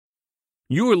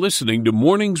You are listening to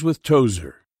Mornings with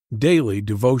Tozer, daily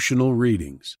devotional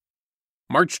readings.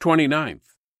 March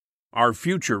 29th, Our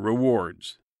Future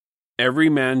Rewards. Every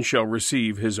man shall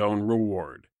receive his own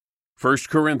reward. 1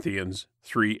 Corinthians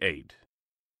 3:8.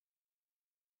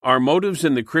 Our motives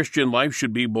in the Christian life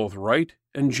should be both right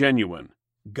and genuine.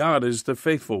 God is the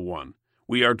faithful one.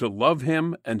 We are to love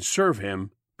Him and serve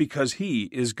Him because He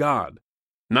is God,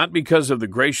 not because of the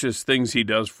gracious things He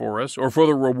does for us or for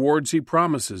the rewards He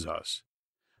promises us.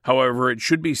 However, it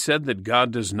should be said that God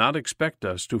does not expect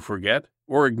us to forget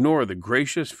or ignore the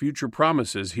gracious future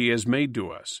promises He has made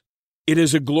to us. It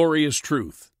is a glorious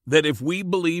truth that if we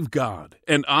believe God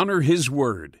and honor His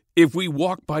word, if we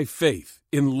walk by faith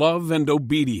in love and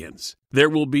obedience, there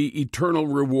will be eternal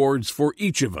rewards for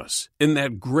each of us in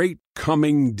that great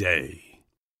coming day.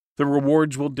 The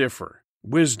rewards will differ.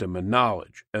 Wisdom and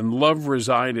knowledge and love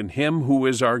reside in Him who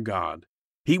is our God.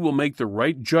 He will make the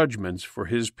right judgments for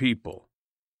His people.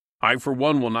 I, for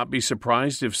one, will not be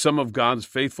surprised if some of God's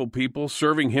faithful people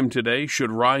serving Him today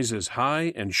should rise as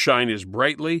high and shine as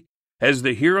brightly as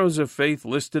the heroes of faith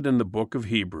listed in the book of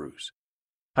Hebrews.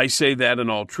 I say that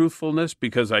in all truthfulness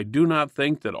because I do not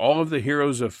think that all of the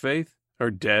heroes of faith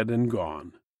are dead and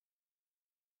gone.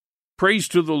 Praise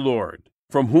to the Lord,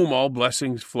 from whom all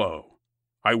blessings flow.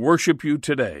 I worship you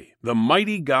today, the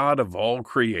mighty God of all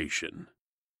creation.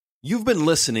 You've been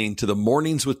listening to the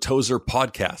Mornings with Tozer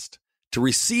podcast. To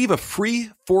receive a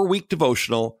free 4-week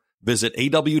devotional, visit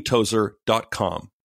awtozer.com.